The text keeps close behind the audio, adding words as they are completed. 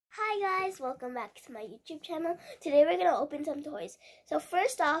guys, welcome back to my YouTube channel. Today we're gonna open some toys. So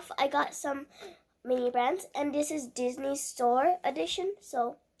first off, I got some mini brands, and this is Disney Store edition.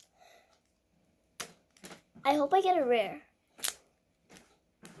 So I hope I get a rare.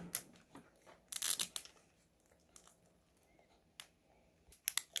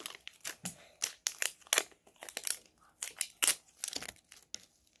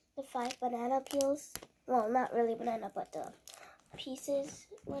 The 5 banana peels. Well, not really banana, but the pieces,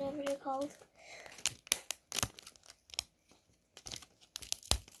 whatever they're called.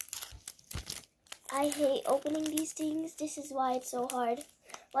 I hate opening these things. This is why it's so hard.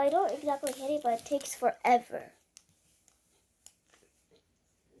 Well, I don't exactly hate it, but it takes forever.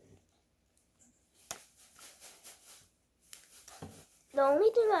 The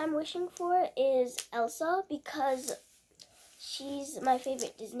only thing I'm wishing for is Elsa, because she's my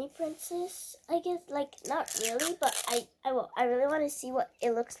favorite Disney princess, I guess. Like, not really, but I really want to see what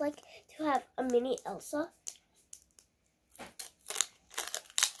it looks like to have a mini Elsa.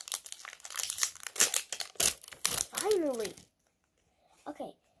 Finally.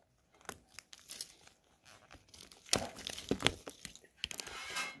 Okay.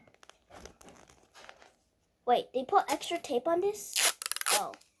 Wait, they put extra tape on this?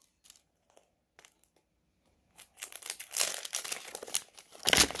 Oh.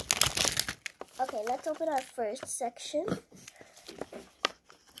 Okay, let's open our first section.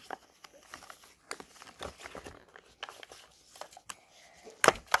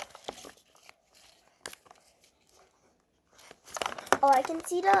 Oh, I can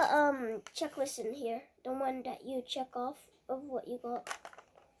see the checklist in here. The one that you check off of what you got.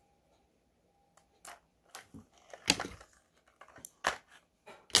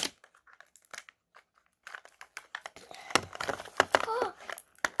 Oh,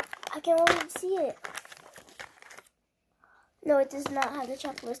 I can already see it. No, it does not have the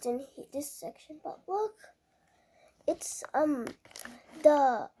checklist in this section, but look. It's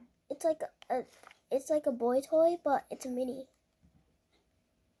it's like a boy toy, but it's a mini.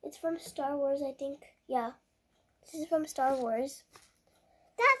 It's from Star Wars, I think. Yeah. This is from Star Wars.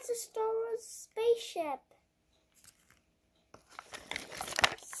 That's a Star Wars spaceship.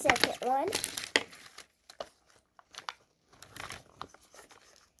 Second one.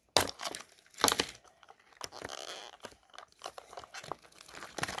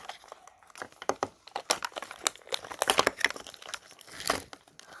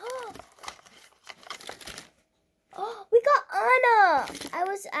 Anna! I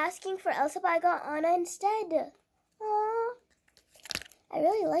was asking for Elsa, but I got Anna instead. Aww. I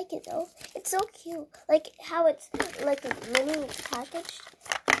really like it though. It's so cute. Like how it's like a mini package.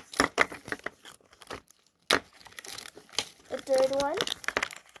 The third one.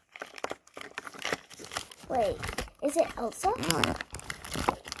 Wait, is it Elsa?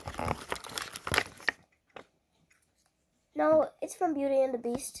 No, it's from Beauty and the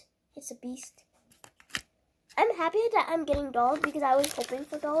Beast. It's a beast. I'm happy that I'm getting dolls because I was hoping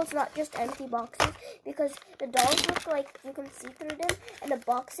for dolls, not just empty boxes, because the dolls look like you can see through them, and the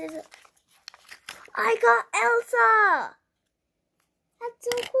boxes... I got Elsa! That's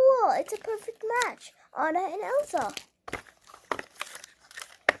so cool. It's a perfect match. Anna and Elsa.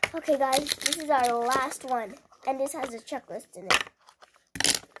 Okay, guys, this is our last one, and this has a checklist in it.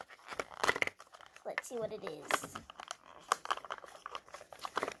 Let's see what it is.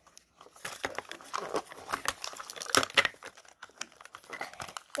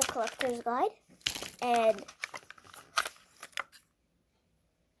 The collector's guide, and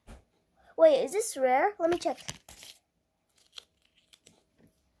wait, is this rare? Let me check.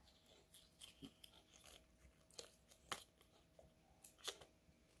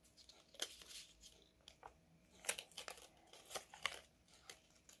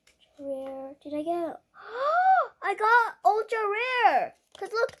 Rare. Did I get it? Oh, I got ultra rare. Cause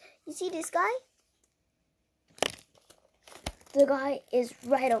look, you see this guy? The guy is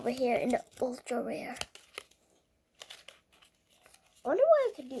right over here in the ultra rare. I wonder what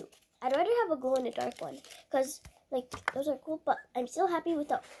I could do. I'd rather have a glow in the dark one, because like those are cool, but I'm still happy with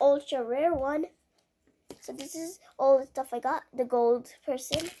the ultra rare one. So this is all the stuff I got. The gold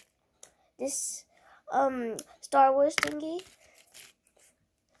person. This Star Wars thingy.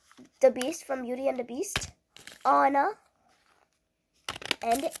 The Beast from Beauty and the Beast. Anna.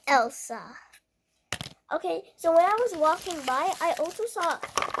 And Elsa. Okay, so when I was walking by, I also saw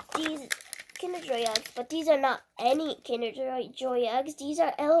these Kinder Joy eggs, but these are not any Kinder Joy eggs. These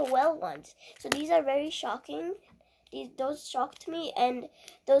are LOL ones. So these are very shocking. Those shocked me, and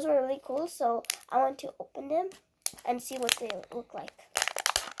those were really cool. So I want to open them and see what they look like.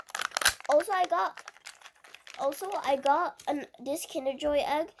 Also, I got Also, I got this Kinder Joy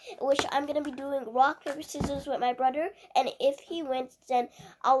egg, which I'm going to be doing rock, paper, scissors with my brother. And if he wins, then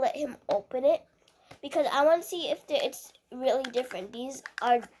I'll let him open it. Because I want to see if it's really different.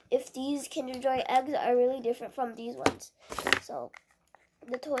 If these Kinder Joy eggs are really different from these ones. So,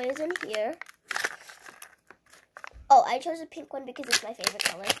 the toy is in here. Oh, I chose a pink one because it's my favorite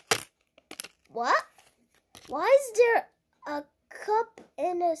color. What? Why is there a cup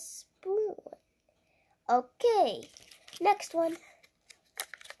and a spoon? Okay, next one.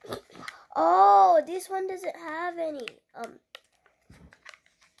 Oh, this one doesn't have any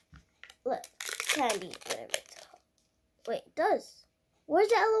look, candy, whatever it's called. Wait, it does. Where's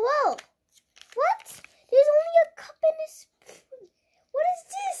the LOL? What? There's only a cup and a spoon. What is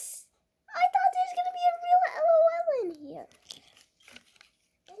this? I thought there's gonna be a real LOL in here.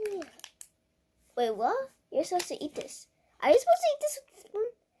 Yeah. Wait, what? You're supposed to eat this. Are you supposed to eat this with a spoon?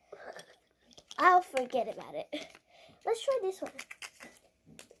 I'll forget about it. Let's try this one.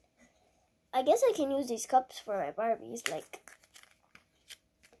 I guess I can use these cups for my Barbies,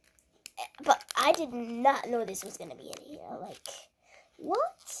 but I did not know this was gonna be in here.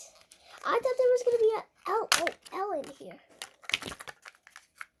 What? I thought there was gonna be an L in here.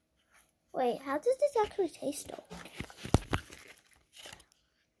 Wait, how does this actually taste though?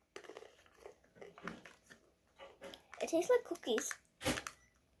 It tastes like cookies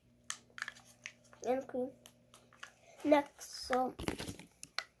and cream. Next, so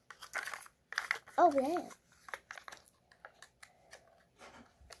oh damn.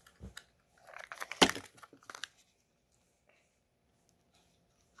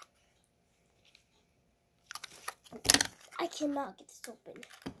 I cannot get this open.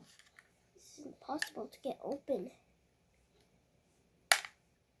 This is impossible to get open.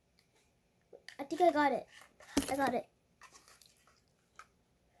 I think I got it. I got it.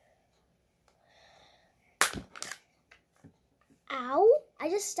 Ow! I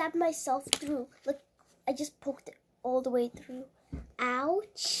just stabbed myself through. Look, I just poked it all the way through.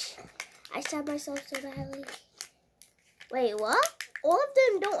 Ouch! I stabbed myself so badly. Wait, what? All of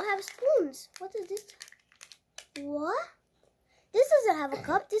them don't have spoons. What is this? What? This doesn't have a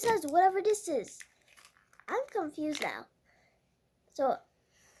cup. This has whatever this is. I'm confused now. So,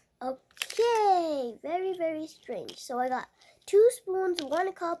 okay. Very, very strange. So I got 2 spoons,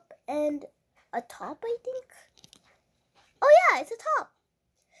 1 cup, and a top, I think. Oh yeah, it's a top.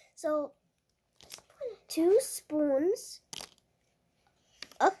 So, 2 spoons,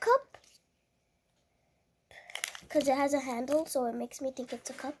 a cup, because it has a handle, so it makes me think it's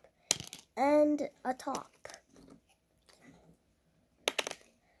a cup, and a top.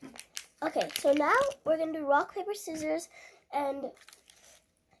 Okay, so now we're going to do rock, paper, scissors, and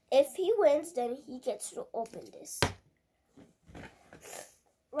if he wins, then he gets to open this.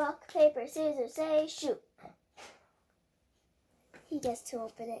 Rock, paper, scissors, say shoot. He gets to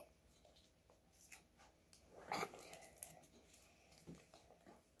open it.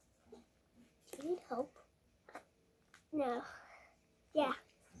 Do you need help? No. Yeah.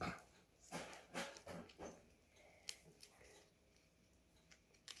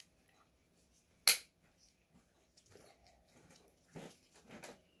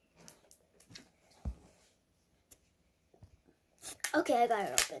 Okay, I got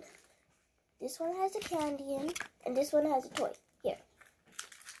it open. This one has a candy in, and this one has a toy. Here.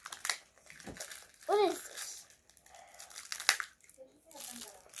 What is this?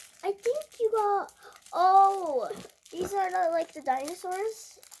 I think you got... Oh! These are like the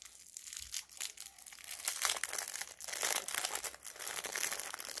dinosaurs.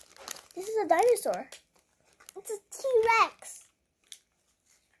 This is a dinosaur. It's a T-Rex.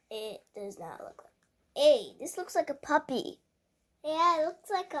 It does not look like... Hey, this looks like a puppy. Yeah, it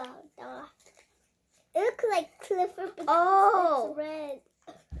looks like a dog. It looks like Clifford because it's red.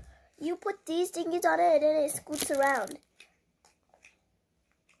 You put these thingies on it and then it scoots around.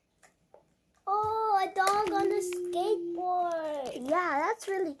 Oh, a dog on a skateboard. Yeah, that's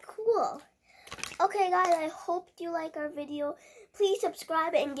really cool. Okay, guys, I hope you like our video. Please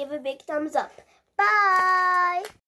subscribe and give a big thumbs up. Bye!